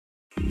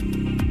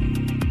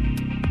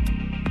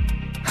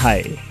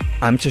Hi,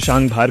 I'm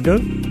Shashank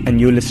Bhargava, and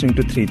you're listening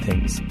to Three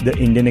Things, the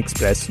Indian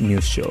Express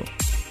news show.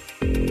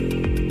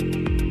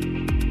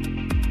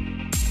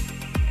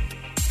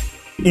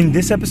 In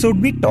this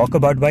episode, we talk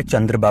about why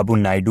Chandrababu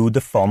Naidu,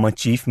 the former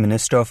Chief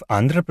Minister of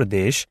Andhra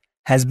Pradesh,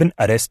 has been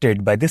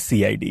arrested by the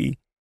CID.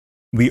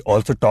 We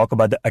also talk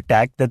about the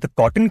attack that the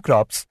cotton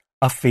crops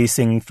are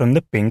facing from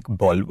the Pink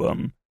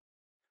Bollworm.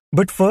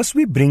 But first,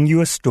 we bring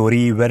you a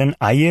story where an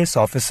IAS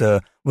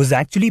officer was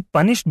actually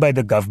punished by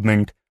the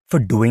government for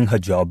doing her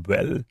job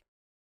well.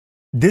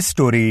 This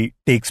story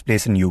takes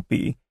place in UP,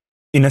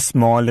 in a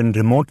small and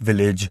remote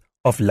village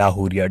of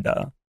Lahuria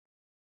Da.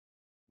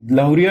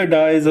 Lahuria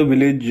Da is a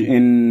village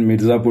in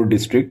Mirzapur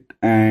district,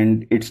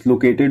 and it's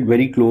located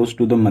very close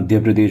to the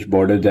Madhya Pradesh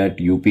border that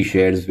UP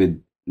shares with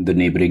the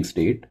neighboring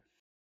state.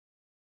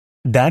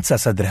 That's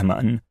Asad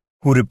Rehman,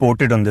 who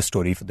reported on the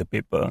story for the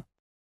paper.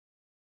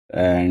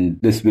 And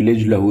this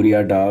village,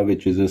 Lahuria Da,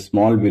 which is a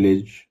small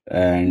village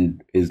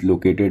and is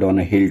located on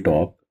a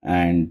hilltop.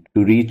 And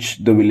to reach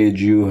the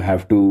village, you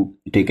have to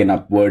take an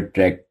upward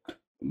trek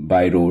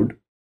by road.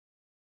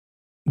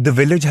 The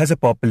village has a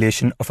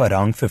population of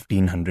around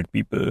 1,500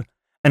 people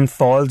and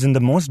falls in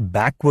the most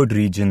backward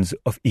regions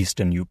of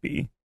eastern UP.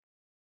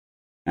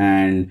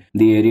 And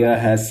the area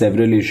has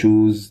several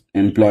issues,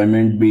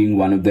 employment being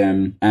one of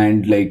them,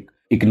 and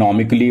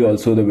economically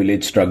also the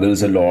village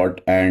struggles a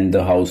lot, and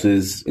the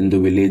houses in the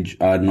village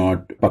are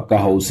not pakka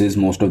houses.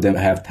 Most of them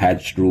have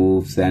thatched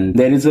roofs, and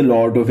there is a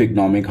lot of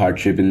economic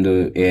hardship in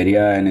the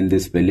area and in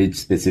this village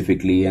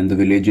specifically, and the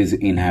village is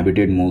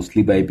inhabited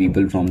mostly by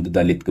people from the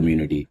Dalit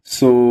community.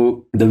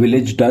 So the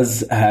village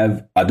does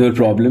have other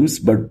problems,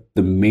 but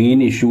the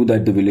main issue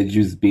that the village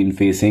has been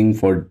facing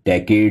for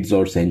decades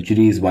or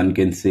centuries, one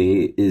can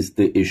say, is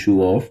the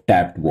issue of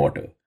tapped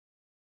water.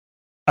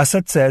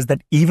 Asad says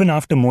that even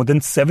after more than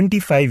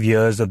 75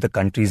 years of the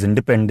country's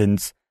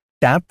independence,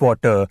 tap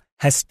water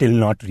has still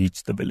not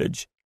reached the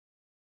village.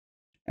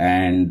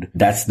 And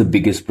that's the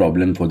biggest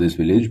problem for this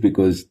village,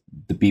 because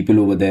the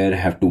people over there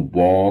have to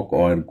walk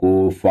or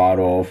go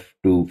far off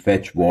to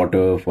fetch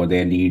water for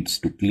their needs,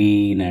 to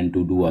clean and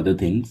to do other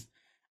things.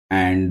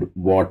 And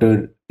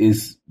water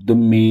is the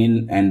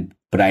main and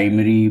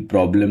primary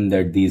problem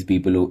that these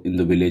people in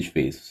the village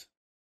face.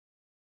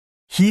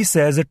 He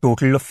says a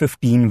total of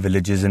 15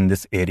 villages in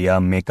this area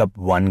make up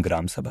one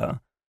Gram Sabha.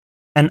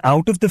 And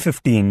out of the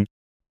 15,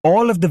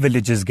 all of the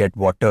villages get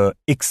water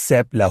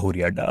except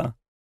Lahuria Da.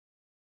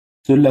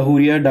 So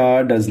Lahuria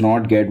Da does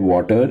not get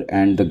water,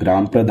 and the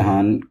Gram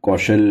Pradhan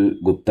Kaushal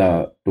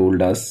Gupta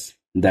told us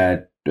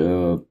that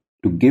to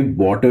give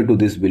water to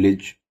this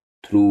village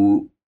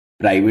through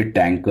private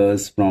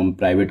tankers from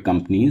private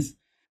companies,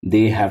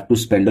 they have to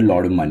spend a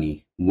lot of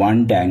money.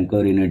 One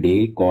tanker in a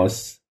day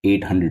costs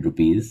 800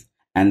 rupees.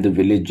 And the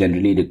village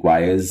generally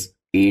requires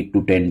 8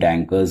 to 10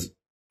 tankers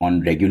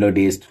on regular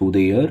days through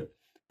the year,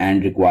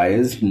 and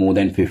requires more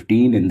than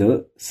 15 in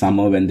the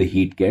summer when the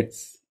heat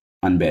gets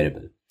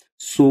unbearable.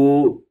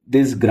 So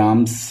this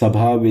Gram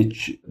Sabha,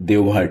 which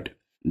Devhat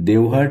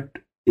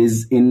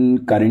is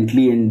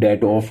currently in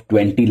debt of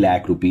 20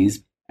 lakh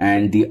rupees,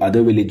 and the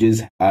other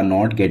villages are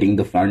not getting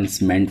the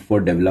funds meant for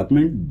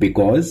development,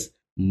 because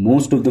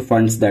most of the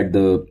funds that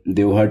the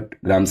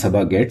Devhat Gram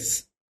Sabha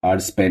gets are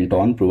spent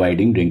on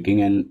providing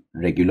drinking and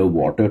regular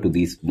water to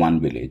this one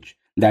village.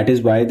 That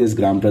is why this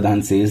Gram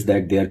Pradhan says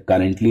that they are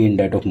currently in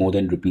debt of more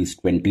than rupees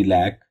 20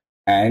 lakh,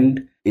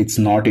 and it's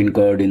not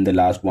incurred in the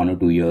last 1 or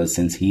 2 years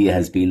since he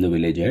has been the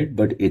village head,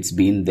 but it's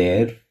been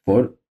there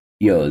for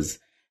years.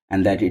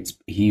 And that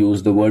he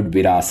used the word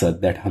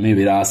virasat, that hame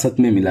virasat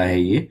mein mila hai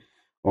ye,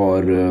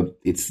 or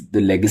it's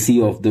the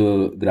legacy of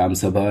the Gram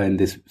Sabha in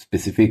this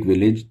specific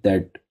village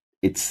that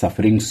it's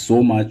suffering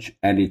so much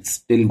and it's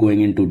still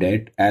going into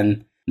debt,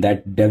 and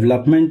that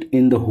development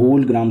in the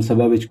whole Gram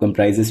Sabha, which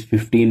comprises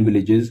 15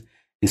 villages,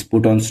 is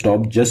put on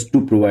stop just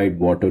to provide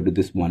water to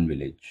this one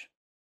village.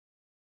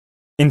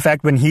 In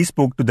fact, when he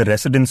spoke to the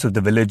residents of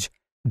the village,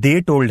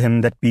 they told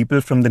him that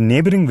people from the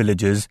neighboring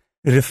villages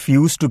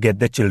refuse to get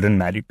their children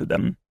married to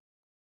them.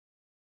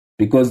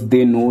 Because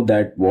they know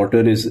that water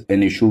is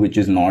an issue which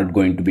is not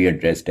going to be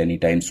addressed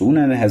anytime soon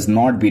and has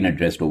not been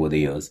addressed over the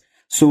years.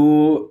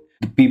 So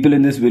the people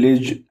in this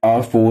village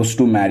are forced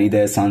to marry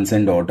their sons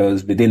and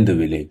daughters within the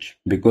village,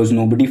 because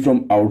nobody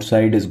from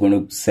outside is going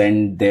to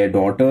send their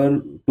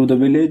daughter to the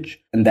village.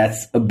 And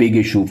that's a big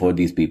issue for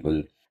these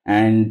people.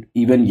 And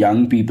even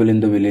young people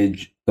in the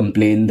village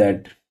complain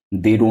that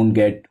they don't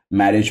get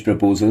marriage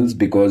proposals,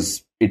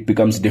 because it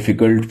becomes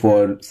difficult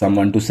for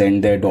someone to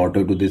send their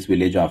daughter to this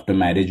village after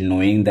marriage,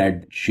 knowing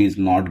that she's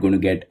not going to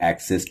get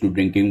access to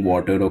drinking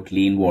water or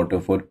clean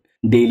water for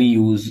daily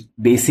use,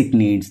 basic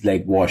needs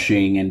like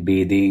washing and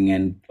bathing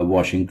and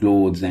washing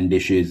clothes and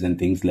dishes and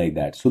things like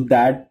that. So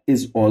that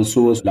is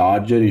also a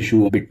larger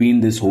issue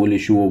between this whole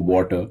issue of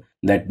water,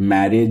 that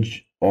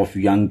marriage of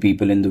young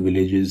people in the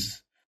village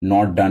is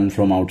not done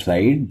from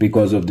outside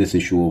because of this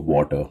issue of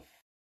water.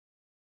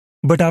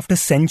 But after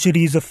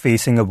centuries of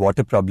facing a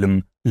water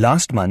problem,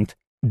 last month,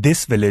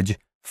 this village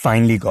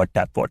finally got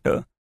tap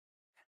water.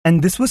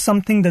 And this was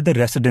something that the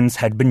residents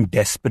had been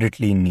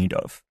desperately in need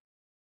of.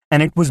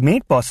 And it was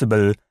made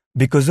possible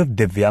because of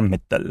Divya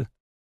Mittal,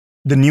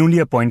 the newly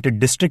appointed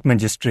district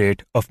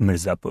magistrate of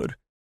Mirzapur.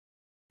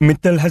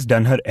 Mittal has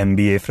done her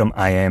MBA from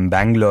IIM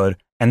Bangalore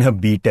and her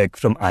BTech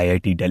from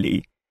IIT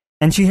Delhi,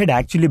 and she had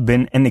actually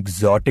been an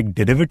exotic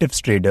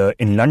derivatives trader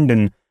in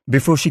London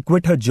before she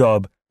quit her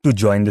job to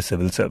join the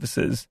civil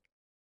services.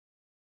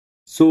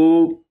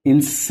 So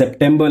in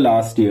September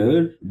last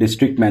year,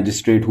 district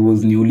magistrate who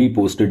was newly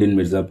posted in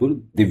Mirzapur,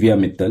 Divya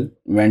Mittal,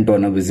 went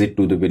on a visit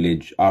to the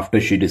village after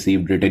she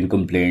received written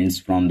complaints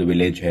from the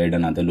village head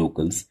and other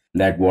locals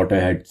that water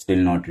had still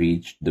not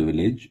reached the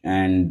village.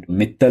 And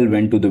Mittal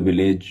went to the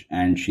village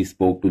and she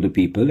spoke to the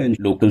people, and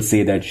locals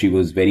say that she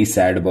was very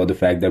sad about the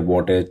fact that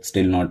water had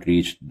still not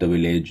reached the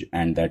village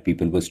and that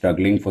people were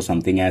struggling for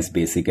something as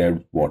basic as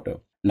water.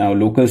 Now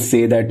locals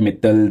say that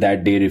Mittal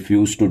that day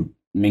refused to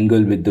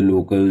mingle with the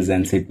locals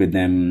and sit with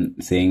them,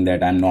 saying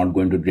that I'm not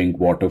going to drink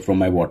water from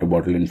my water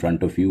bottle in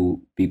front of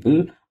you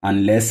people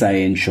unless I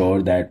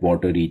ensure that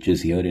water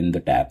reaches here in the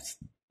taps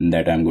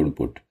that I'm going to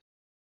put.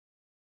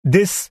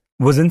 This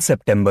was in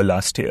September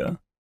last year.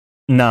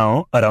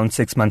 Now, around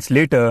 6 months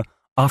later,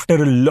 after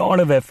a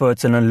lot of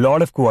efforts and a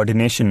lot of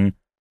coordination,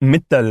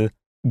 Mittal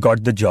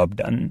got the job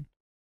done.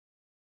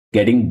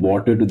 Getting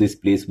water to this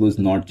place was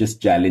not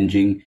just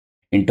challenging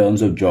in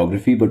terms of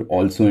geography, but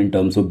also in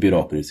terms of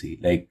bureaucracy.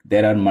 Like,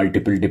 there are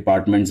multiple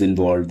departments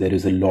involved. There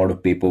is a lot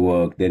of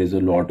paperwork. There is a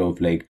lot of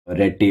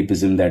red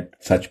tapeism that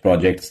such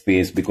projects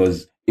face,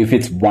 because if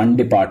it's one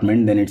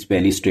department, then it's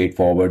fairly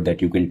straightforward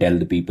that you can tell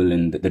the people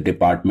in the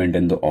department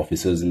and the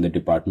officers in the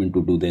department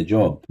to do their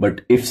job.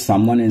 But if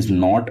someone is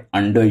not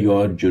under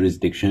your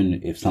jurisdiction,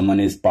 if someone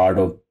is part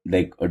of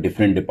a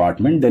different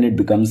department, then it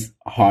becomes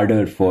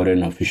harder for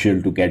an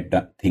official to get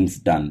things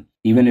done.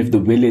 Even if the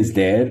will is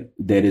there,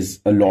 there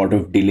is a lot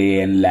of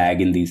delay and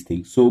lag in these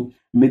things. So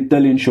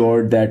Mittal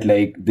ensured that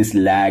this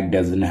lag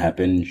doesn't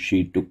happen.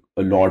 She took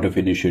a lot of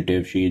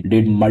initiative. She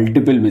did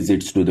multiple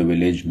visits to the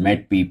village,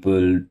 met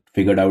people,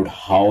 figured out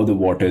how the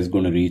water is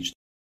going to reach.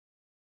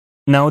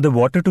 Now the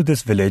water to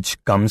this village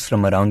comes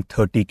from around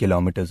 30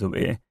 kilometers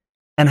away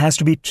and has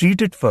to be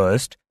treated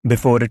first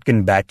before it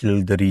can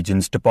battle the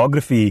region's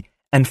topography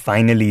and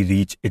finally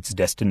reach its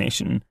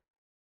destination.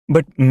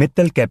 But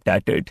Mittal kept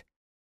at it.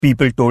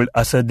 People told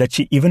Asad that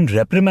she even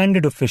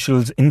reprimanded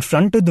officials in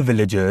front of the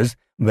villagers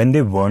when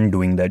they weren't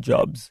doing their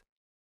jobs.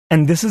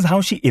 And this is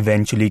how she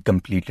eventually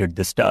completed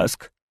this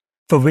task,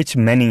 for which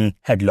many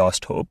had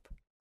lost hope.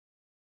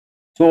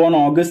 So on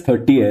August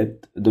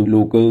 30th, the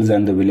locals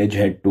and the village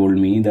head told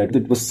me that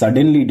it was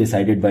suddenly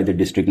decided by the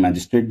district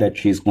magistrate that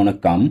she's going to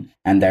come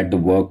and that the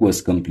work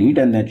was complete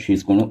and that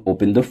she's going to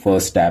open the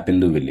first tap in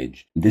the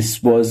village.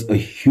 This was a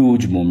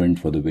huge moment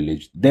for the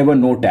village. There were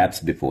no taps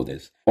before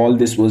this. All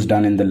this was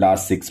done in the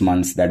last 6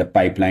 months, that a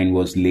pipeline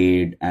was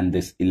laid and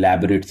this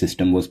elaborate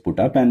system was put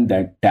up and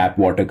that tap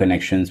water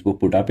connections were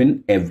put up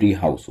in every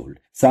household.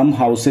 Some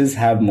houses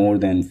have more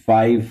than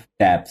 5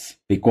 taps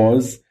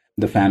because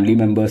the family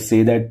members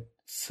say that,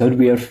 "Sir,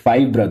 we are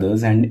 5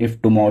 brothers, and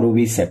if tomorrow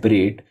we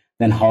separate,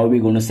 then how are we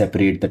going to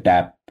separate the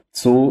tap?"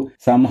 So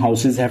some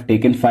houses have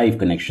taken 5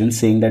 connections,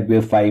 saying that we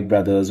are 5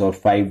 brothers or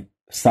 5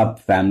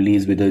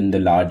 sub-families within the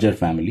larger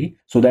family,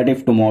 so that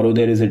if tomorrow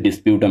there is a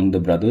dispute among the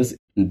brothers,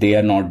 they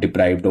are not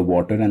deprived of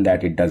water and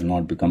that it does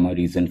not become a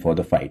reason for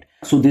the fight.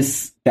 So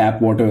this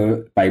tap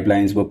water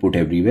pipelines were put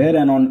everywhere,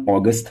 and on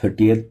August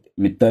 30th,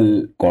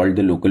 Mittal called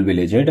the local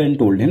village head and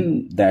told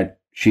him that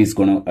she's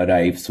going to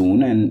arrive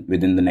soon and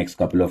within the next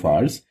couple of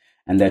hours,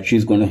 and that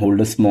she's going to hold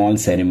a small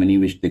ceremony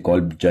which they call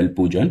Jal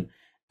Pujan,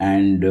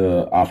 and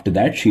after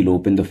that she'll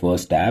open the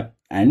first tap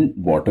and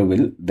water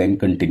will then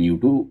continue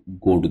to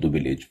go to the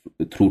village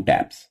through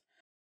taps.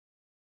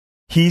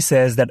 He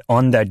says that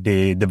on that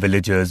day the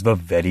villagers were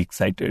very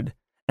excited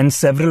and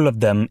several of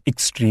them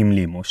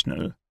extremely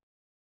emotional.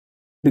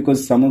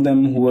 Because some of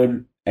them who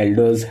were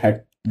elders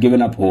had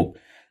given up hope.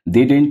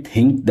 They didn't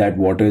think that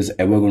water is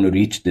ever going to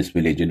reach this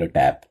village in a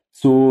tap.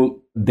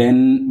 So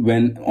then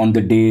when on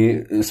the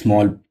day a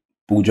small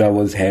puja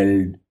was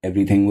held,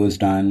 everything was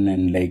done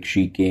and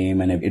she came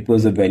and it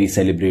was a very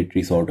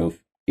celebratory sort of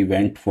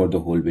event for the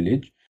whole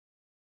village.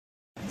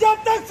 जब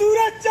तक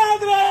सूरज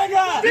चांद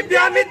रहेगा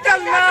दिव्या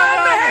मित्तल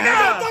नाम रहेगा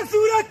जब तक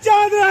सूरज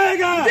चांद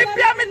रहेगा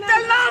दिव्या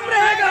मित्तल नाम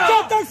रहेगा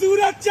जब तक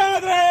सूरज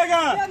चांद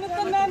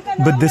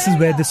रहेगा. But this is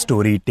where the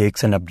story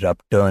takes an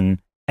abrupt turn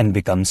and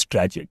becomes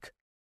tragic.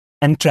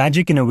 And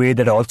tragic in a way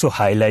that also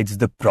highlights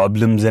the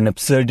problems and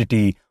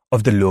absurdity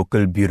of the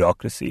local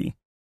bureaucracy.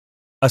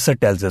 Asad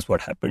tells us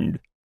what happened.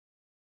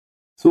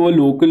 So a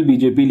local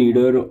BJP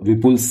leader,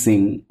 Vipul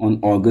Singh, on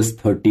August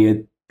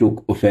 30th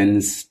took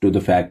offense to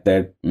the fact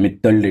that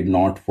Mittal did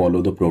not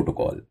follow the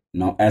protocol.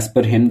 Now, as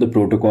per him, the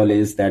protocol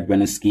is that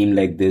when a scheme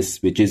like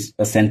this, which is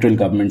a central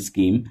government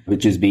scheme,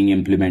 which is being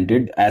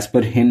implemented, as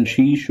per him,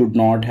 she should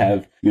not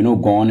have,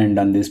 gone and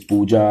done this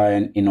puja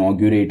and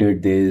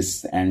inaugurated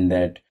this, and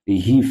that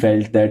he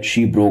felt that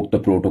she broke the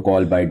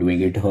protocol by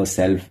doing it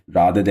herself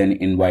rather than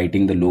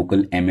inviting the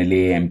local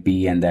MLA,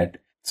 MP, and that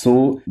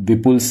So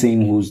Vipul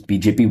Singh, who's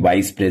BJP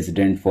vice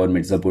president for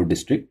Mirzapur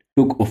district,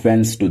 took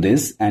offense to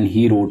this and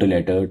he wrote a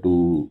letter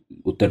to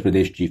Uttar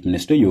Pradesh Chief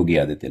Minister Yogi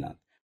Adityanath.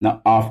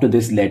 Now, after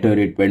this letter,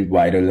 it went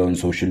viral on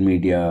social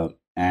media,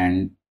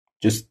 and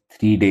just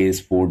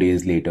 4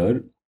 days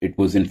later, it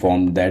was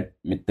informed that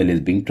Mittal is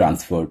being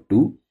transferred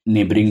to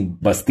neighboring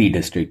Basti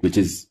district, which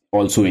is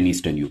also in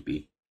eastern UP.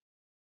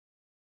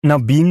 Now,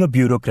 being a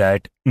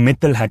bureaucrat,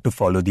 Mittal had to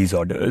follow these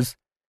orders,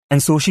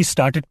 and so she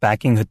started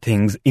packing her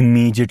things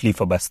immediately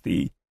for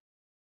Basti.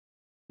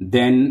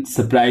 Then,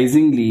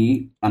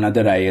 surprisingly,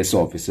 another IAS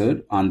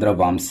officer, Andhra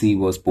Vamsi,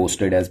 was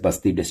posted as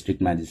Basti district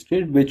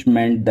magistrate, which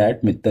meant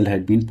that Mittal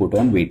had been put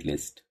on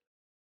waitlist.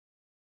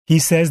 He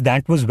says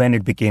that was when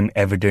it became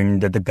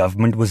evident that the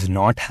government was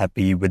not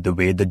happy with the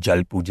way the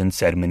Jal Pujan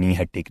ceremony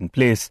had taken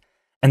place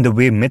and the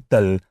way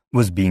Mittal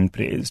was being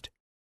praised.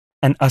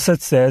 And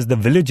Asad says the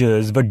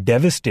villagers were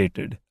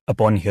devastated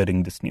upon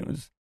hearing this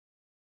news.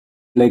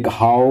 Like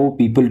how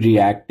people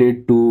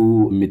reacted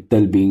to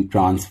Mittal being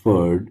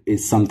transferred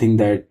is something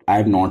that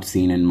I've not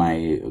seen in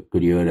my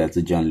career as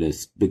a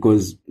journalist,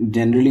 because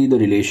generally the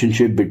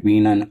relationship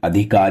between an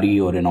adhikari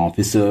or an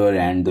officer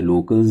and the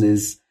locals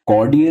is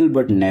cordial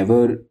but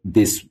never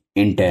this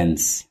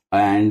intense.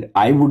 And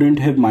I wouldn't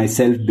have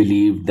myself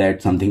believed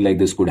that something like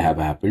this could have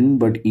happened.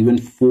 But even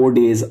 4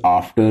 days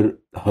after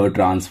her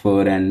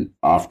transfer and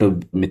after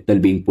Mittal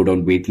being put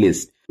on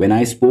waitlist, when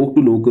I spoke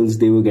to locals,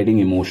 they were getting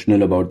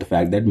emotional about the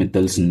fact that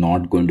Mittal's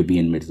not going to be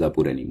in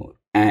Mirzapur anymore.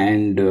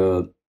 And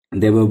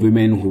there were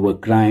women who were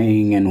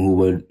crying and who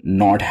were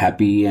not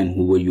happy and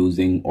who were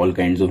using all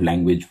kinds of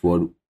language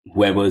for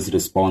whoever's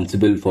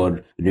responsible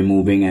for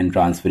removing and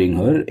transferring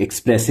her,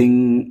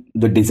 expressing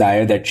the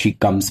desire that she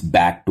comes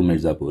back to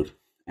Mirzapur.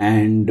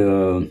 And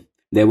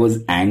there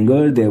was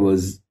anger, there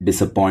was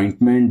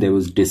disappointment, there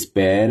was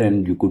despair,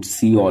 and you could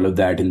see all of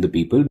that in the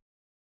people.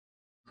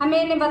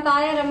 हमें ने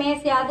बताया,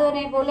 रमेश यादव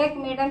ने बोले कि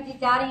madam जी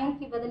जा रही हूँ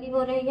कि बदली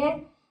हो रही है।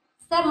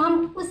 सर,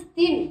 हम उस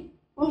दिन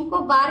उनको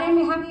बारे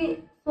में हम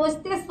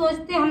सोचते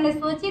सोचते हमने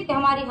सोची कि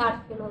हमारी हार्ट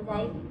फेल हो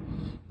जाएगी।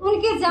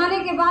 उनके जाने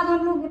के बाद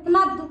हम लोग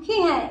इतना दुखी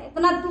हैं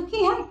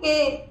कि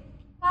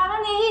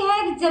कारण यही है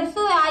कि जब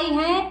से आई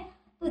हैं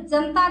तो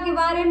जनता के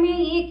बारे में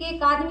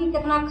एक आदमी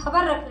कितना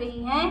खबर रखी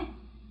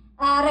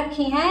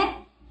हैं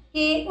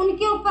कि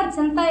उनके ऊपर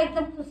जनता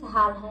एकदम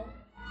खुशहाल है।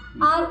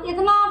 और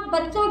इतना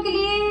बच्चों के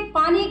लिए,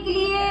 पानी के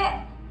लिए,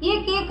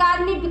 एक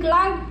आदमी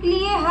विकलांग के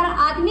लिए हर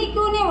आदमी की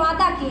उन्हें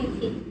वादा की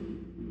थी।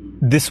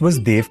 This was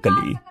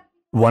Devkali,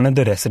 one of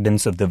the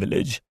residents of the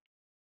village.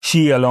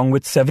 She, along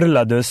with several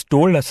others,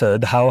 told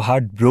Asad how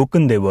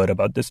heartbroken they were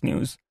about this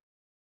news.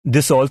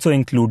 This also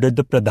included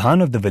the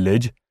Pradhan of the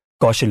village,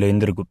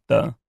 Kaushalendra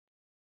Gupta.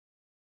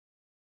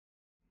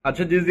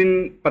 अच्छा, जिस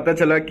दिन पता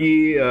चला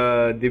कि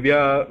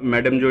Divya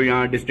madam जो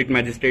यहाँ district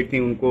magistrate थी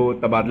उनको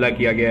तबादला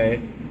किया गया है,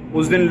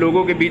 उस दिन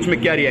लोगों के बीच में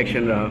क्या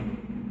रिएक्शन रहा?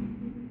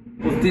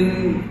 उस दिन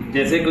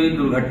जैसे कोई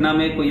दुर्घटना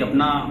में कोई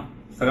अपना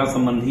सगा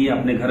संबंधी या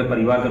अपने घर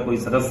परिवार का कोई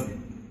सदस्य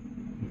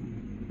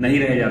नहीं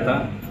रह जाता,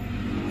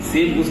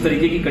 सेम उस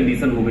तरीके की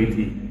कंडीशन हो गई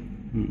थी।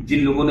 जिन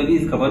लोगों ने भी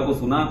इस खबर को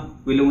सुना,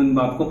 वे लोग इन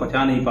बात को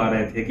पचा नहीं पा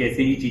रहे थे कि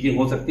ऐसी ही चीजें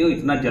हो सकती है।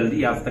 इतना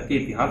जल्दी आज तक के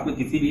इतिहास में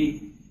किसी भी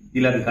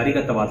जिलाधिकारी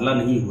का तबादला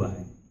नहीं हुआ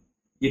है।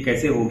 ये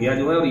कैसे हो गया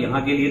जो है, और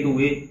यहाँ के लिए तो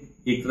वे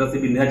एक तरह से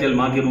विंध्याचल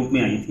माँ के रूप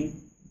में आई थी,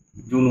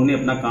 जो उन्होंने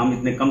अपना काम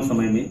इतने कम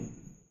समय में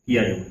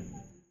किया जो है,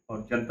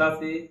 और जनता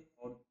से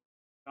और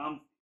काम।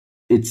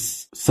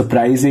 It's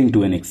surprising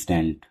to an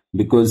extent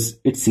because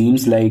it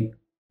seems like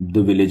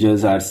the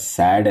villagers are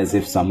sad as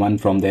if someone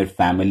from their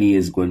family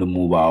is going to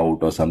move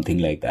out or something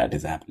like that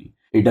is happening.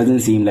 It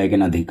doesn't seem like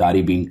an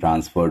adhikari being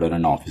transferred or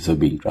an officer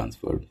being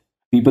transferred.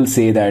 People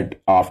say that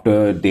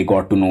after they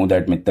got to know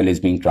that Mittal is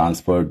being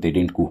transferred, they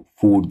didn't cook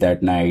food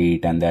that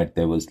night and that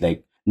there was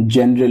like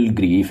general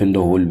grief in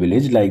the whole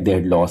village, like they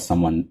had lost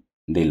someone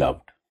they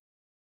loved.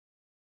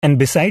 And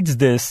besides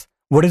this,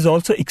 what is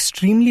also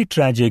extremely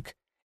tragic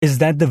is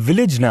that the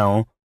village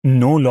now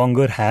no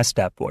longer has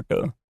tap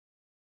water.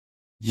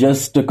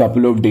 Just a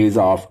couple of days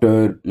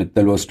after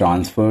Mittal was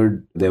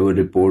transferred, there were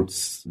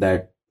reports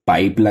that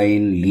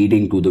pipeline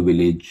leading to the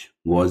village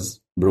was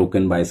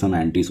broken by some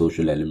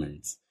antisocial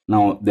elements.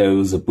 Now, there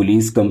was a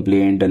police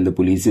complaint and the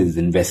police is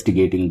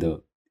investigating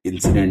the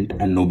incident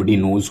and nobody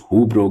knows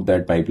who broke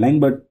that pipeline.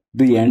 But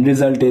the end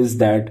result is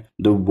that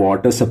the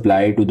water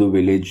supply to the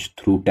village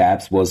through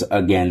taps was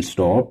again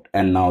stopped,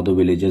 and now the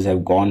villagers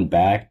have gone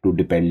back to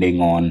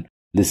depending on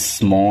this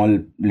small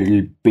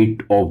little pit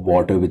of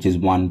water which is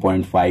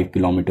 1.5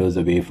 kilometers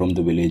away from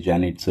the village,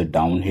 and it's a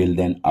downhill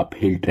then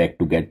uphill trek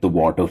to get the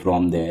water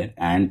from there,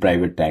 and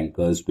private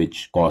tankers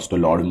which cost a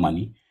lot of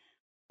money.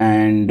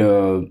 And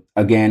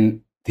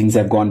again, things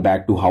have gone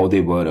back to how they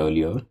were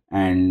earlier,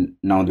 and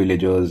now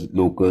villagers,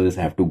 locals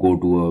have to go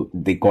to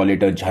they call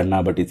it a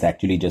jharna, but it's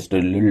actually just a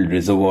little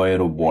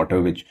reservoir of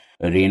water which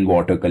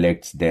rainwater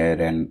collects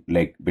there and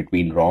like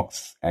between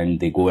rocks, and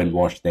they go and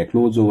wash their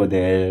clothes over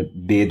there,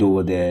 bathe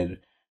over there,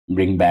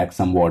 bring back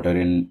some water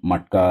in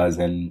matkas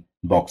and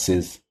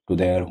boxes to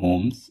their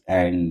homes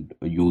and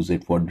use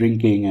it for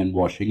drinking and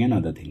washing and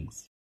other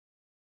things.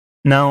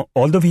 Now,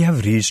 although we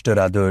have reached a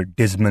rather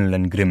dismal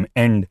and grim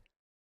end,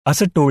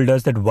 Asad told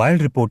us that while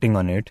reporting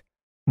on it,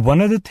 one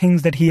of the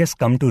things that he has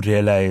come to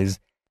realize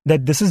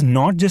that this is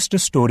not just a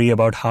story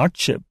about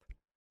hardship,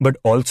 but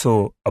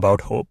also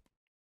about hope.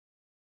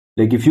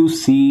 Like if you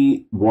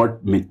see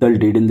what Mittal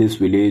did in this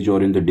village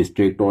or in the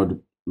district or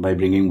by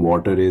bringing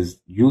water is,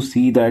 you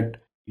see that,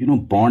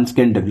 bonds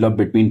can develop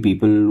between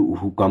people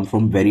who come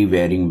from very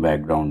varying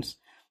backgrounds.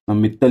 Now,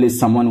 Mittal is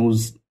someone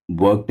who's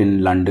worked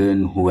in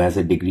London, who has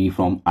a degree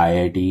from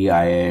IIT,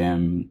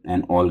 IIM,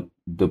 and all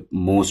the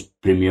most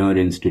premier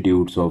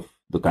institutes of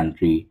the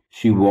country.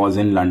 She was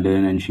in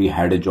London and she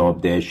had a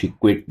job there. She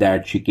quit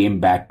that. She came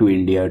back to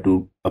India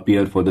to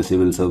appear for the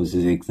civil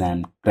services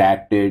exam,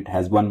 cracked it,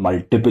 has won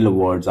multiple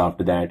awards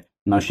after that.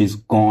 Now she's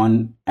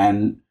gone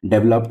and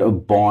developed a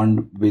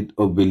bond with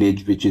a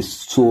village which is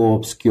so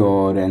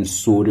obscure and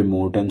so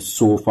remote and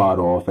so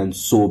far off and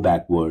so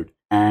backward.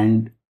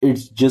 And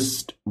it's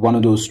just one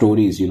of those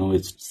stories,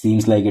 it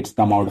seems like it's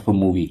come out of a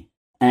movie.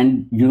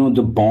 And,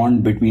 the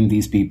bond between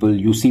these people,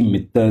 you see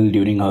Mittal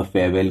during her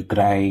farewell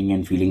crying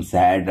and feeling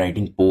sad,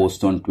 writing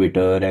posts on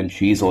Twitter. And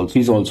she's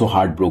also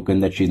heartbroken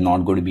that she's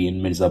not going to be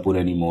in Mirzapur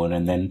anymore.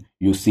 And then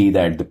you see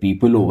that the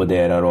people over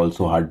there are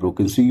also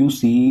heartbroken. So you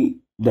see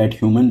that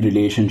human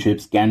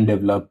relationships can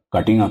develop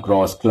cutting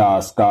across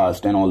class,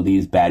 caste, and all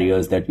these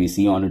barriers that we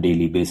see on a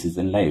daily basis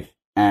in life.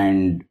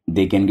 And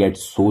they can get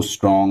so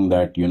strong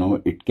that,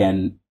 it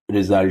can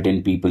result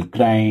in people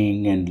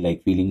crying and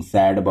like feeling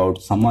sad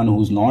about someone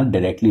who's not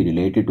directly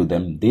related to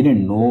them. They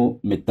didn't know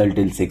Mittal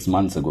till 6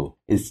 months ago.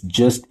 It's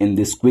just in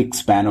this quick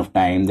span of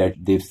time that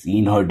they've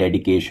seen her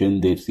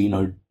dedication, they've seen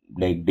her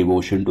like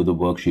devotion to the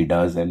work she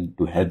does and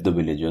to help the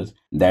villagers,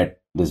 that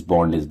this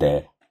bond is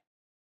there.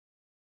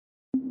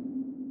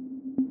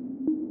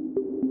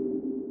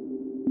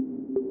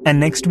 And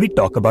next we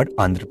talk about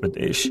Andhra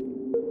Pradesh.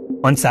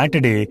 On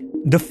Saturday,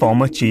 the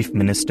former Chief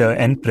Minister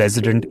and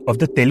President of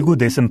the Telugu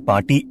Desam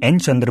Party N.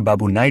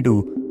 Chandrababu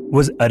Naidu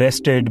was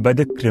arrested by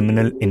the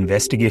Criminal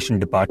Investigation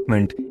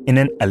Department in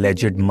an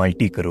alleged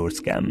multi-crore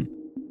scam.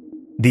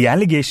 The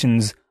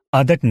allegations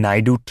are that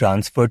Naidu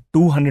transferred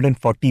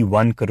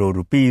 241 crore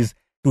rupees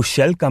to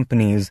shell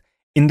companies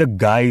in the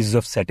guise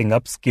of setting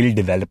up skill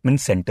development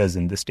centers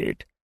in the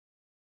state.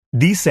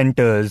 These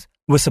centers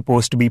were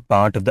supposed to be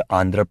part of the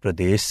Andhra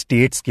Pradesh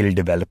State Skill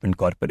Development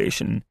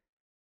Corporation.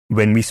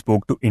 When we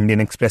spoke to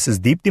Indian Express's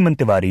Deeptiman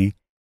Tiwary,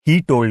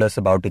 he told us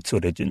about its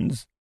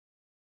origins.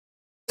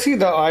 See,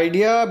 the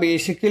idea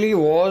basically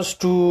was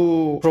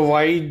to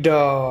provide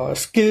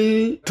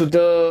skill to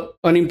the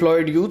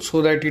unemployed youth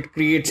so that it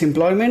creates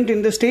employment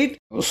in the state.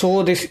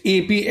 So this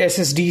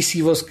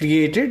APSSDC was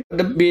created.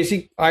 The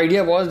basic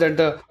idea was that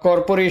the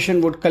corporation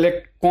would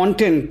collect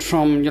content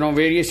from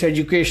various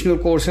educational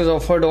courses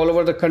offered all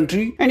over the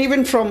country and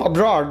even from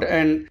abroad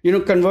and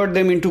convert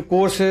them into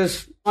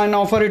courses and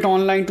offer it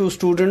online to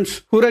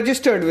students who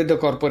registered with the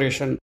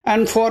corporation.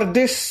 And for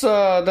this,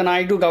 the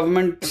Naidu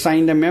government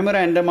signed a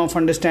memorandum of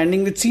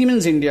understanding with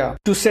Siemens India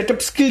to set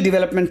up skill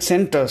development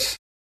centers.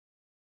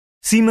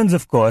 Siemens,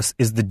 of course,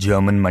 is the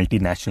German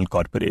multinational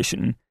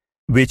corporation,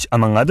 which,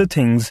 among other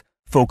things,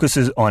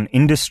 focuses on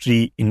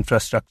industry,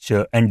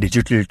 infrastructure, and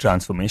digital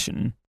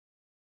transformation.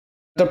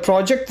 The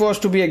project was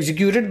to be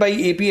executed by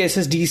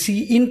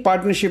APSSDC in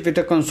partnership with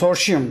a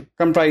consortium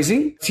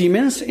comprising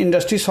Siemens,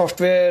 Industry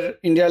Software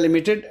India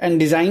Limited and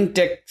Design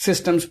Tech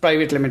Systems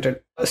Private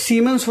Limited.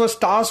 Siemens was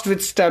tasked with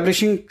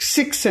establishing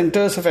 6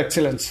 centers of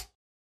excellence.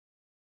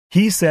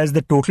 He says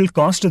the total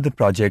cost of the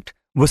project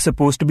was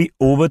supposed to be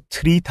over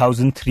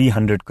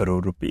 3,300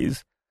 crore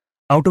rupees,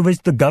 out of which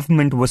the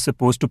government was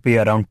supposed to pay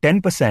around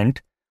 10%,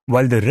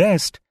 while the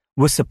rest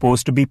was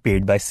supposed to be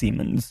paid by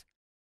Siemens.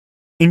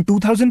 In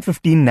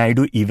 2015,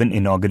 Naidu even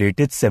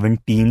inaugurated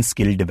 17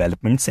 skill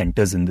development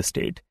centers in the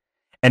state.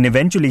 And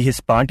eventually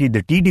his party,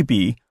 the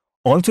TDP,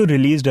 also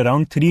released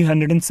around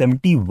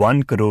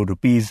 371 crore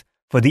rupees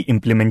for the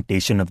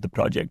implementation of the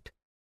project.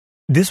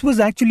 This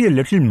was actually a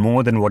little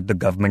more than what the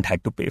government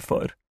had to pay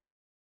for.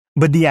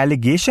 But the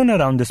allegation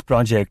around this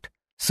project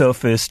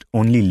surfaced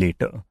only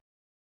later.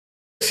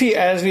 See,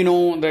 as we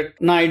know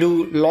that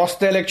Naidu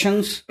lost the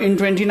elections in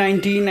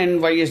 2019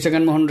 and Y.S.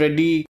 Jagannath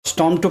Reddy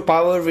stormed to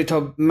power with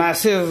a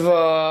massive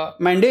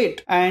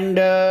mandate. And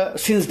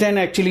since then,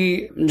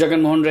 actually,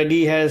 Jagannath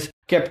Reddy has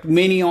kept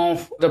many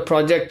of the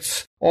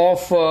projects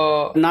of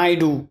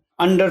Naidu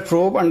under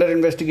probe, under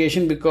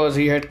investigation because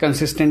he had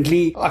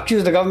consistently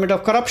accused the government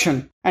of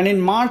corruption. And in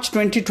March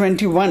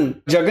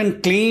 2021,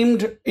 Jagan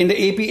claimed in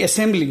the AP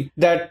Assembly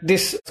that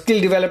this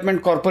Skill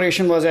Development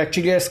Corporation was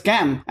actually a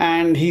scam.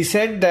 And he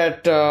said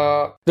that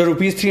the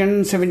rupees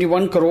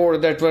 371 crore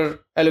that were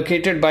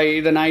allocated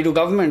by the Naidu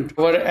government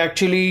were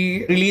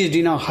actually released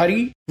in a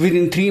hurry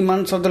within 3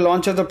 months of the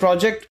launch of the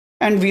project,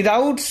 and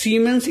without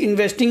Siemens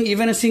investing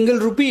even a single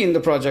rupee in the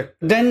project.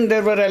 Then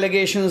there were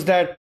allegations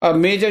that a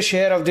major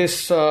share of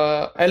this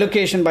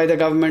allocation by the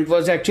government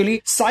was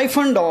actually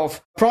siphoned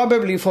off,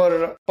 probably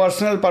for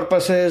personal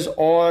purposes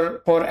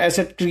or for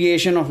asset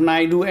creation of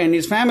Naidu and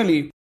his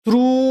family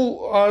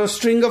through a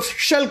string of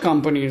shell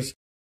companies.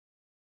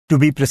 To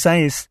be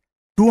precise,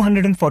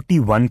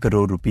 241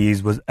 crore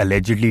rupees was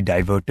allegedly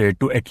diverted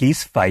to at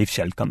least 5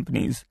 shell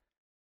companies.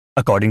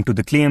 According to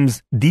the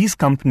claims, these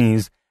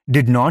companies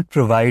did not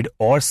provide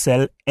or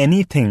sell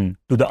anything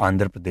to the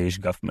Andhra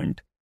Pradesh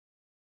government.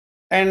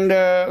 And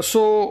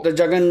so the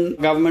Jagan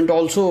government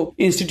also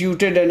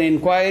instituted an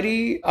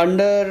inquiry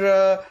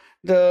under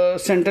the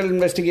Central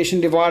Investigation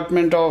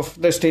Department of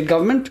the state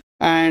government.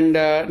 And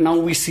now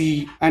we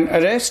see an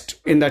arrest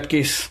in that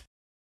case.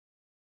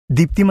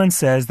 Deeptiman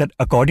says that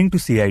according to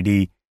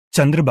CID,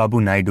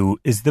 Chandrababu Naidu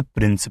is the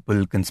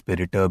principal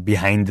conspirator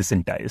behind this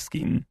entire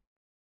scheme.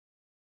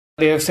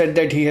 They have said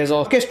that he has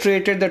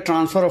orchestrated the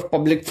transfer of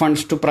public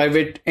funds to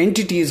private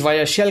entities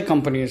via shell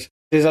companies,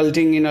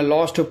 resulting in a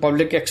loss to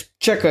public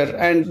exchequer,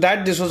 and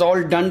that this was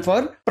all done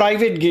for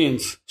private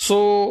gains.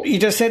 So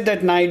it is said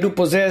that Naidu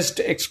possessed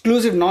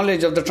exclusive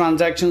knowledge of the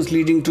transactions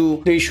leading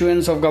to the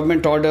issuance of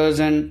government orders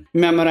and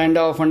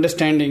memoranda of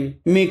understanding,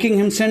 making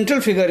him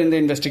central figure in the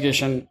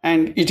investigation.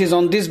 And it is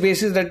on this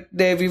basis that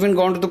they have even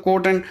gone to the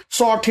court and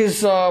sought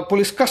his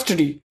police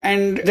custody.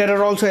 And there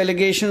are also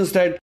allegations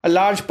that a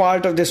large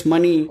part of this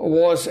money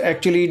was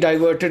actually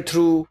diverted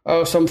through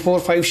some 4 or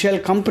 5 shell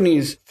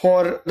companies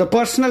for the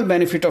personal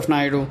benefit of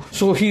Naidu.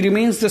 So he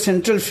remains the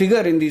central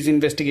figure in these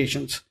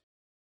investigations.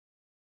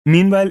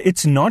 Meanwhile,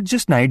 it's not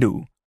just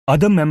Naidu.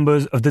 Other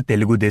members of the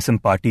Telugu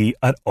Desam party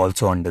are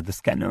also under the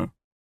scanner.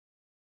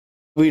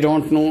 We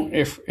don't know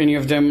if any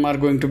of them are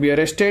going to be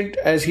arrested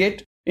as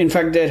yet. In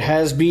fact, there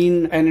has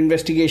been an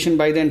investigation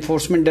by the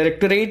Enforcement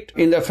Directorate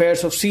in the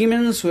affairs of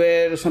Siemens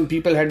where some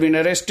people had been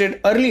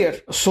arrested earlier.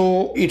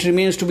 So it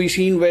remains to be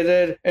seen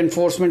whether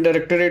Enforcement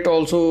Directorate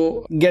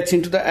also gets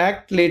into the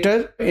act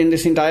later in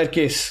this entire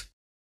case.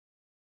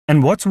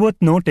 And what's worth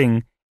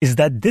noting is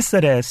that this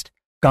arrest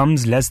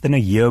comes less than a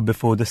year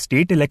before the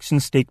state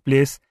elections take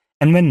place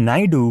and when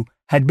Naidu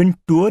had been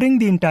touring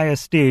the entire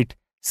state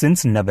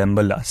since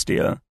November last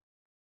year.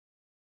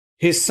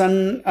 His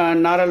son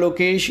Nara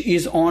Lokesh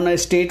is on a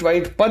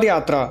statewide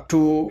Padyatra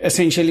to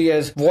essentially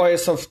as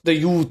voice of the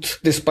youth,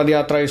 this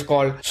Padyatra is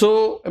called.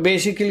 So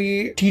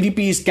basically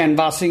TDP is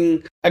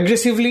canvassing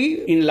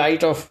aggressively in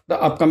light of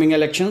the upcoming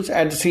elections.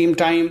 At the same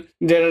time,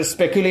 there are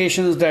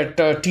speculations that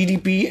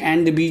TDP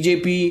and the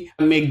BJP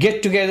may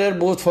get together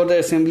both for the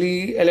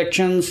assembly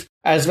elections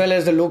as well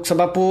as the Lok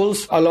Sabha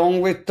polls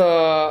along with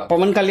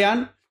Pawan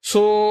Kalyan.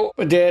 So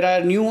there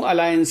are new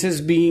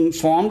alliances being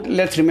formed.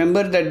 Let's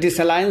remember that this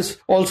alliance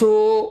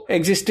also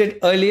existed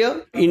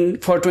earlier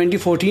for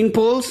 2014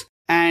 polls,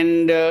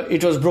 and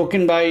it was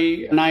broken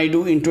by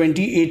Naidu in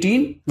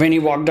 2018 when he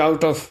walked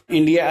out of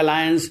India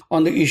alliance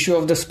on the issue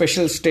of the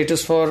special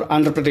status for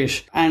Andhra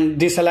Pradesh. And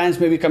this alliance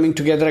may be coming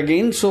together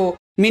again. So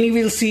many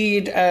will see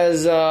it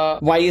as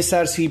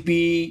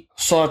YSRCP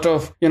sort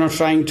of,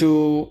 trying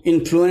to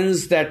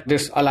influence that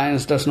this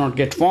alliance does not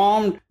get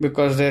formed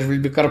because there will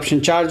be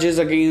corruption charges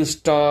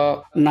against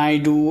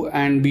Naidu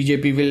and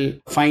BJP will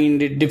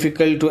find it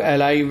difficult to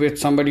ally with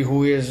somebody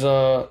who is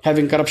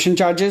having corruption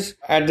charges.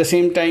 At the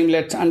same time,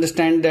 let's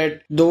understand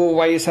that though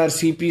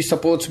YSRCP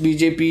supports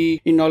BJP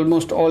in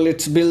almost all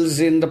its bills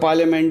in the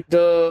parliament,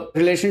 the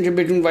relationship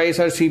between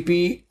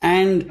YSRCP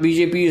and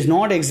BJP is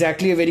not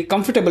exactly a very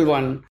comfortable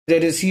one.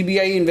 There is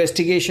CBI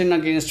investigation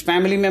against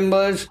family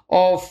members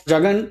of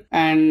Jagan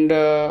and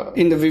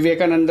in the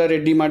Vivekananda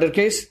Reddy murder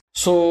case.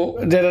 So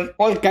there are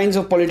all kinds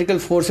of political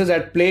forces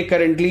at play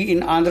currently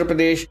in Andhra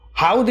Pradesh.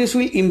 How this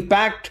will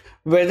impact,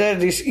 whether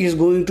this is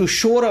going to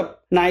shore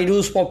up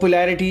Naidu's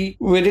popularity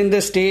within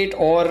the state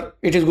or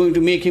it is going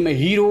to make him a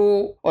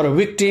hero or a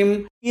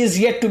victim, is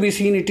yet to be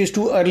seen. It is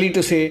too early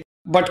to say.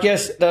 But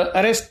yes, the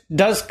arrest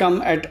does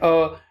come at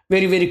a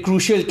very, very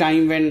crucial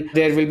time when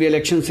there will be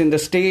elections in the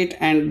state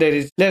and there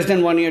is less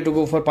than 1 year to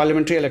go for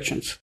parliamentary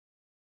elections.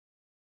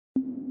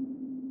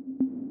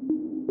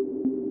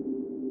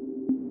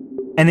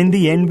 And in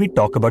the end, we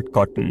talk about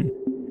cotton,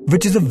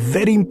 which is a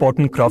very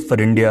important crop for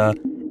India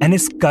and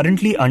is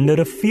currently under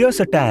a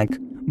fierce attack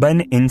by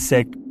an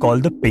insect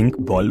called the Pink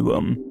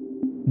Bollworm.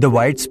 The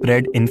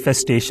widespread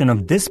infestation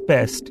of this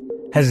pest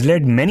has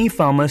led many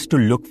farmers to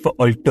look for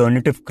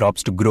alternative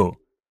crops to grow.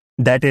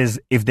 That is,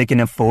 if they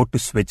can afford to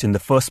switch in the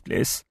first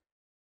place.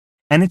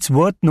 And it's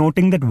worth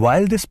noting that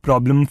while this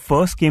problem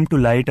first came to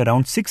light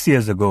around 6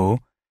 years ago,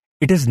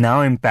 it is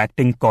now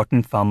impacting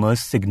cotton farmers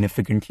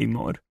significantly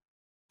more.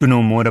 To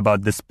know more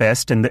about this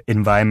pest and the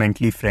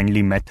environmentally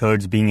friendly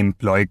methods being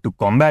employed to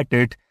combat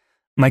it,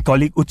 my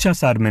colleague Utsa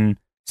Sarmin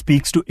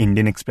speaks to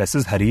Indian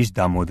Express's Harish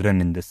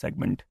Damodaran in this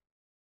segment.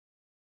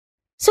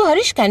 So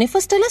Harish, can you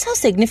first tell us how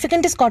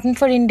significant is cotton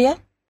for India?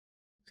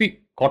 See,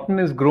 cotton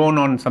is grown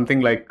on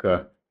something like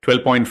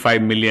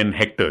 12.5 million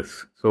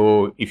hectares.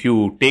 So if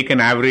you take an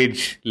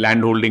average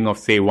landholding of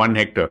say 1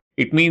 hectare,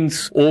 it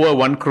means over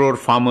 1 crore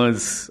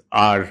farmers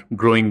are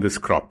growing this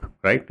crop,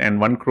 right?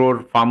 And 1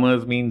 crore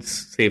farmers means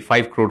say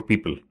 5 crore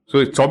people. So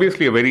it's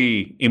obviously a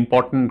very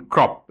important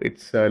crop.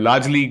 It's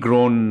largely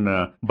grown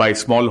by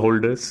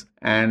smallholders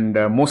and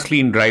mostly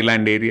in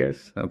dryland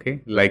areas,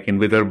 okay, like in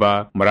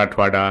Vidarbha,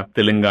 Marathwada,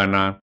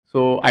 Telangana.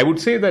 So I would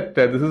say that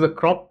this is a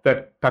crop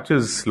that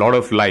touches a lot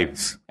of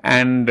lives.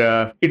 And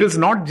it is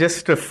not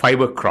just a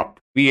fiber crop.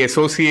 We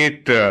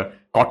associate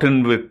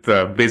cotton with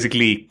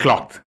basically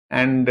cloth.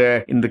 And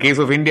in the case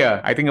of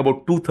India, I think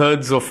about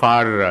 2/3 of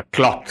our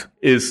cloth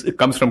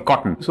comes from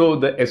cotton. So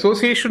the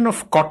association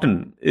of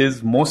cotton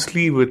is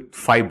mostly with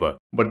fiber.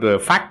 But the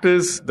fact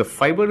is, the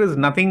fiber is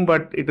nothing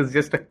but it is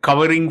just a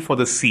covering for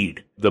the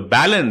seed. The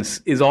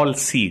balance is all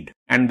seed.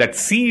 And that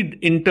seed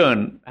in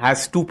turn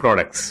has two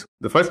products.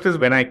 The first is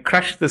when I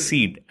crush the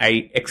seed,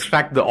 I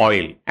extract the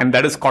oil, and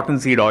that is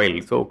cottonseed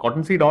oil. So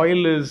cottonseed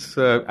oil is,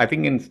 I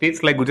think in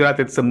states like Gujarat,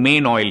 it's the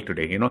main oil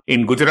today.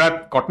 In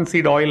Gujarat,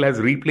 cottonseed oil has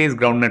replaced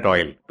groundnut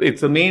oil.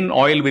 It's the main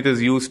oil which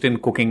is used in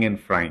cooking and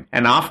frying.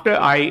 And after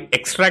I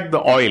extract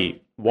the oil,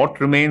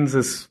 what remains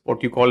is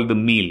what you call the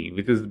meal,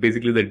 which is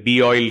basically the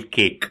de-oiled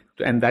cake.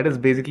 And that is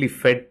basically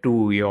fed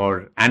to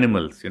your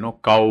animals,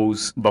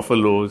 cows,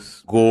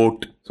 buffaloes,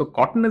 goat. So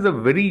cotton is a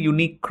very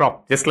unique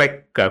crop, just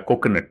like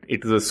coconut.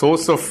 It is a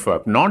source of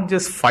not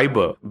just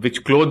fiber,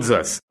 which clothes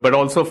us, but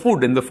also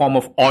food in the form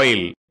of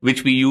oil,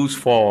 which we use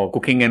for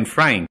cooking and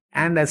frying,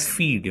 and as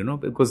feed,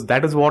 because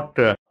that is what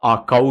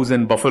our cows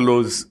and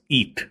buffaloes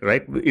eat,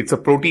 right? It's a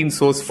protein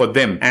source for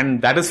them,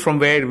 and that is from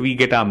where we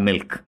get our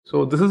milk.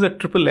 So this is a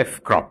triple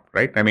F crop,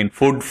 right? I mean,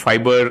 food,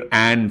 fiber,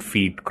 and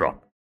feed crop.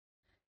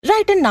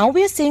 Right, and now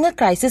we are seeing a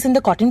crisis in the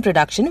cotton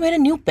production where a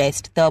new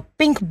pest, the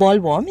pink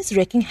bollworm, is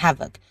wreaking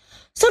havoc.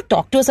 So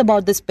talk to us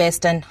about this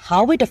pest and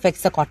how it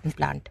affects the cotton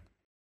plant.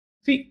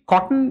 See,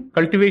 cotton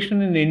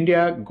cultivation in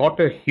India got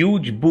a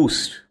huge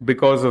boost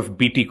because of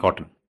BT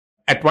cotton.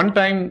 At one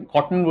time,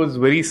 cotton was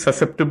very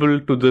susceptible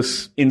to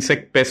this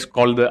insect pest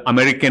called the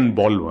American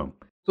bollworm.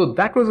 So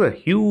that was a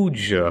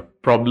huge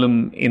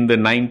problem in the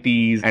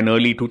 90s and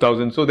early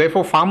 2000s. So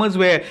therefore, farmers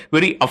were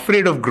very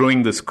afraid of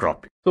growing this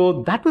crop.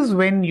 So that was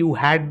when you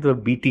had the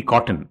BT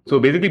cotton. So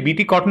basically,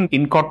 BT cotton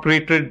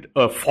incorporated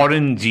a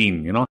foreign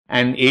gene,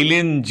 an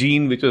alien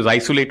gene which was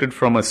isolated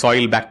from a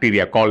soil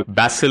bacteria called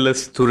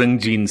Bacillus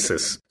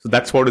thuringiensis. So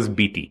that's what is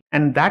BT.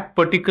 And that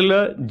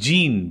particular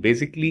gene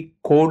basically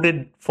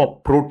coded for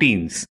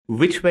proteins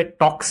which were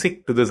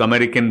toxic to this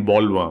American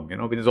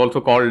bollworm, which is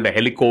also called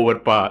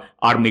Helicoverpa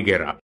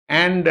armigera.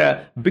 And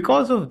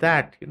because of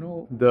that,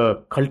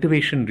 the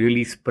cultivation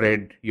really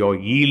spread, your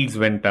yields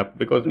went up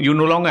because you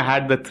no longer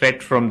had the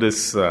threat from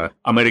this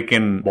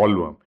American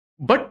bollworm.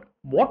 But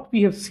what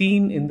we have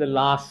seen in the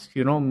last,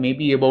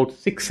 maybe about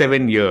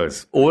 6-7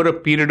 years, over a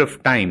period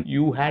of time,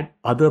 you had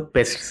other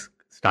pests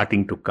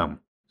starting to come.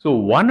 So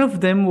one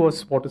of them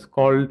was what is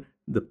called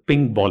the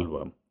pink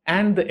bollworm.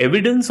 And the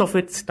evidence of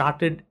it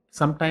started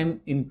sometime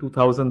in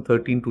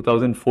 2013,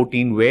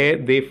 2014, where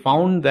they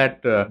found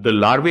that the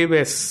larvae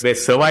were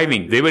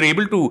surviving. They were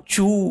able to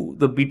chew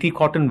the BT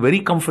cotton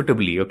very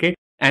comfortably, okay?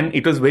 And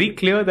it was very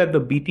clear that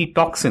the BT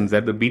toxins,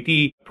 that the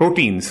BT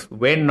proteins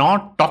were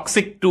not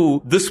toxic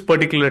to this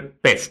particular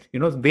pest.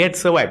 They had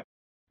survived.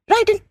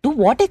 Right, and to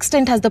what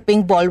extent has the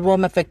pink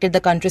bollworm affected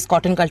the country's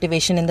cotton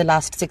cultivation in the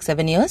last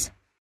 6-7 years?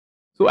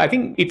 So I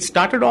think it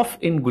started off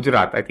in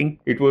Gujarat. I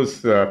think it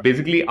was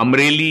basically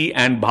Amreli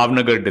and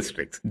Bhavnagar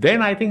districts.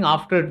 Then I think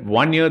after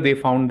 1 year, they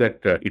found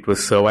that it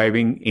was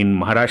surviving in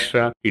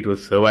Maharashtra, it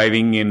was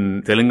surviving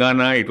in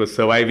Telangana, it was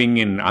surviving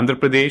in Andhra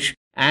Pradesh.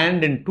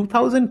 And in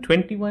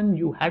 2021,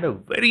 you had a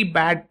very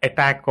bad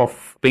attack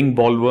of pink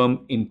bollworm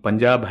in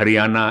Punjab,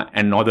 Haryana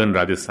and northern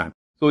Rajasthan.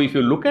 So if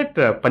you look at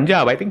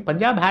Punjab, I think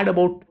Punjab had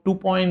about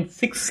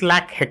 2.6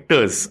 lakh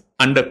hectares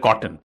under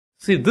cotton.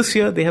 See, this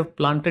year they have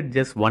planted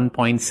just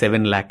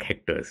 1.7 lakh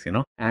hectares,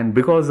 and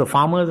because the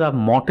farmers are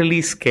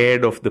mortally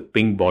scared of the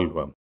pink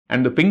bollworm.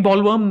 And the pink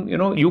bollworm,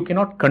 you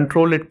cannot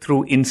control it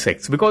through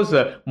insects because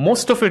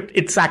most of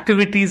its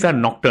activities are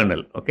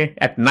nocturnal, okay?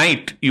 At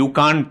night, you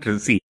can't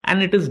see,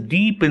 and it is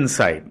deep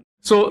inside.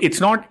 So it's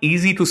not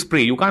easy to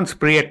spray. You can't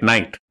spray at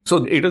night.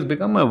 So it has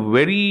become a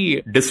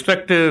very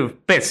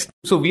destructive pest.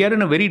 So we are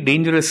in a very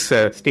dangerous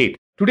state.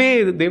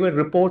 Today, there were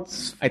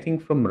reports, I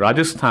think, from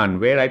Rajasthan,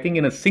 where I think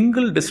in a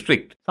single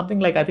district, something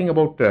like, I think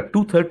about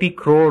 230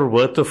 crore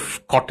worth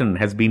of cotton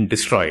has been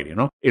destroyed,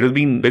 It has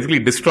been basically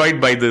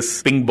destroyed by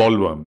this pink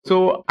bollworm.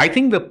 So I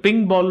think the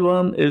pink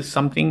bollworm is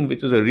something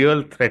which is a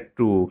real threat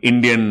to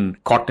Indian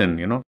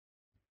cotton,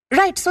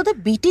 Right, so the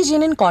BT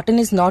gene in cotton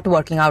is not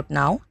working out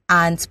now,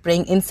 and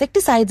spraying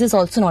insecticides is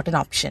also not an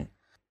option.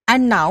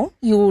 And now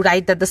you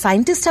write that the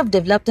scientists have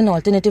developed an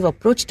alternative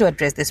approach to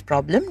address this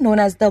problem known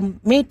as the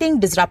mating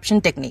disruption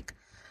technique.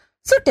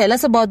 So tell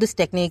us about this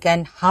technique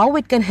and how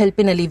it can help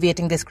in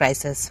alleviating this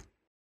crisis.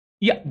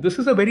 Yeah, this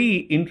is a very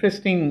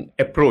interesting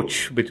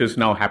approach which is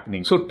now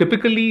happening. So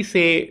typically,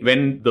 say,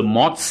 when the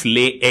moths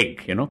lay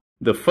egg,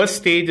 the first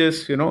stage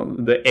is,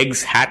 the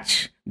eggs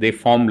hatch, they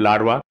form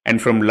larvae, and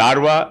from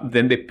larvae,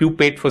 then they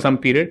pupate for some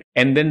period,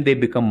 and then they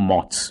become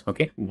moths,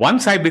 okay?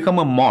 Once I become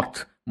a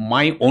moth,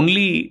 my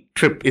only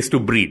trip is to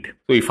breed.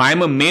 So if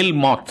I'm a male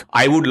moth,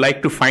 I would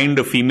like to find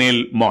a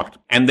female moth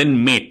and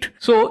then mate.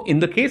 So in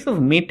the case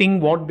of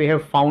mating, what they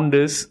have found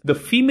is the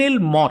female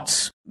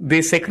moths,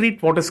 they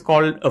secrete what is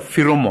called a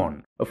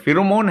pheromone. A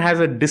pheromone has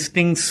a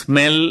distinct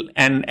smell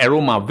and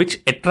aroma which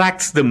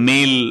attracts the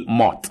male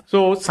moth.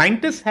 So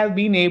scientists have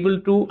been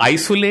able to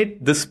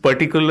isolate this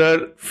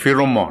particular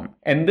pheromone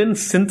and then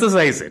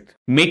synthesize it,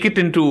 make it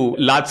into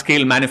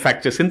large-scale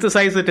manufacture,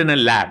 synthesize it in a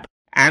lab,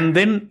 and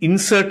then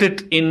insert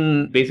it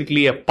in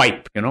basically a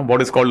pipe,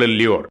 what is called a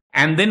lure.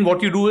 And then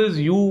what you do is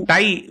you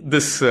tie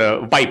this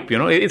pipe,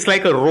 it's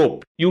like a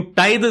rope. You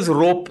tie this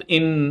rope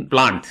in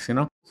plants,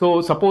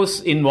 So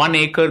suppose in 1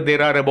 acre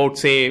there are about,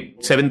 say,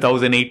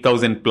 7,000,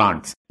 8,000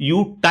 plants.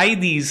 You tie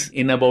these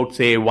in about,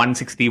 say,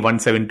 160,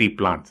 170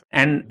 plants.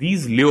 And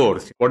these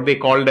lures, what they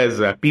called as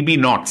PB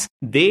knots,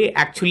 they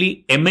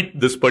actually emit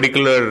this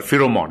particular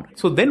pheromone.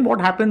 So then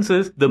what happens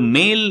is the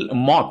male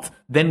moth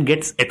then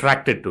gets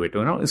attracted to it,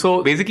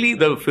 So basically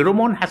the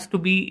pheromone has to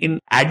be in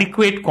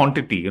adequate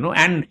quantity,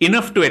 and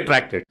enough to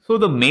attract it. So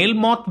the male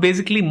moth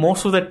basically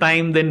most of the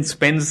time then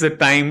spends the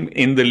time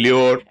in the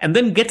lure and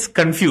then gets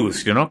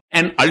confused,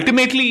 and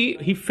ultimately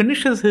he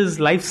finishes his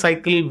life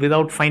cycle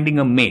without finding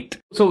a mate.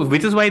 So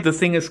which is why this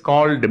thing is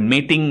called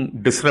mating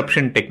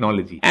disruption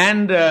technology.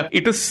 And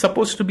it is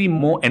supposed to be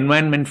more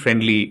environment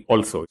friendly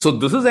also. So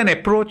this is an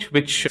approach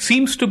which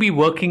seems to be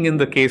working in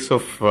the case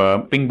of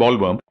Pink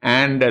Bollworm.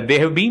 And there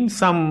have been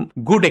some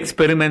good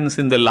experiments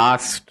in the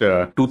last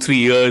 2-3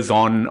 years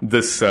on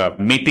this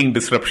mating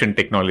disruption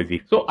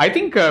technology. So I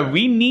think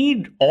we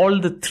need all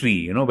the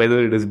three,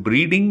 whether it is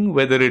breeding,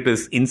 whether it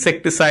is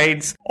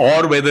insecticides,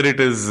 or whether it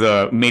is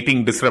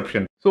mating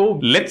disruption. So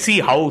let's see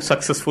how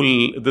successful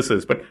this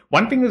is. But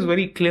one thing is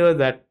very clear,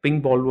 that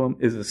pink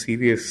bollworm is a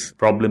serious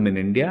problem in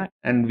India,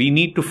 and we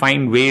need to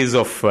find ways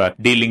of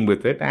dealing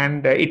with it.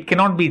 And it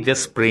cannot be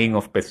just spraying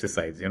of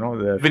pesticides,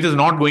 which is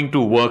not going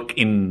to work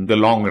in the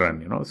long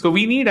run, So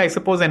we need, I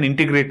suppose, an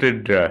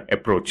integrated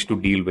approach to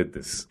deal with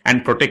this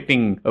and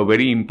protecting a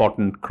very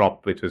important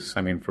crop, which is,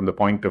 from the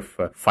point of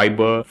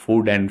fiber,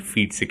 food and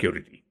feed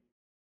security.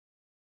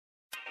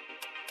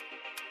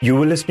 You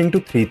were listening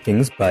to 3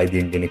 Things by the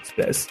Indian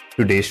Express.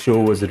 Today's show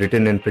was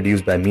written and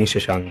produced by me,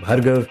 Shashank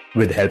Bhargava,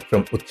 with help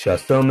from Utsa,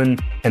 Sarmin,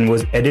 and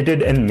was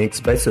edited and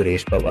mixed by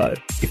Suresh Pawar.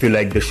 If you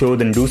like the show,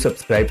 then do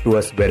subscribe to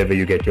us wherever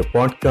you get your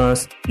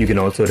podcasts. You can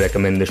also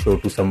recommend the show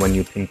to someone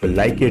you think will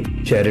like it,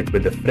 share it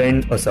with a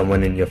friend or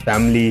someone in your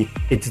family.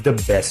 It's the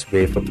best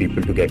way for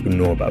people to get to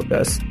know about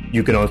us.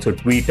 You can also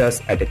tweet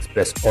us at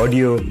Express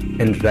Audio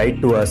and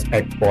write to us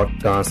at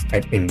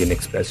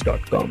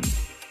podcast@indianexpress.com.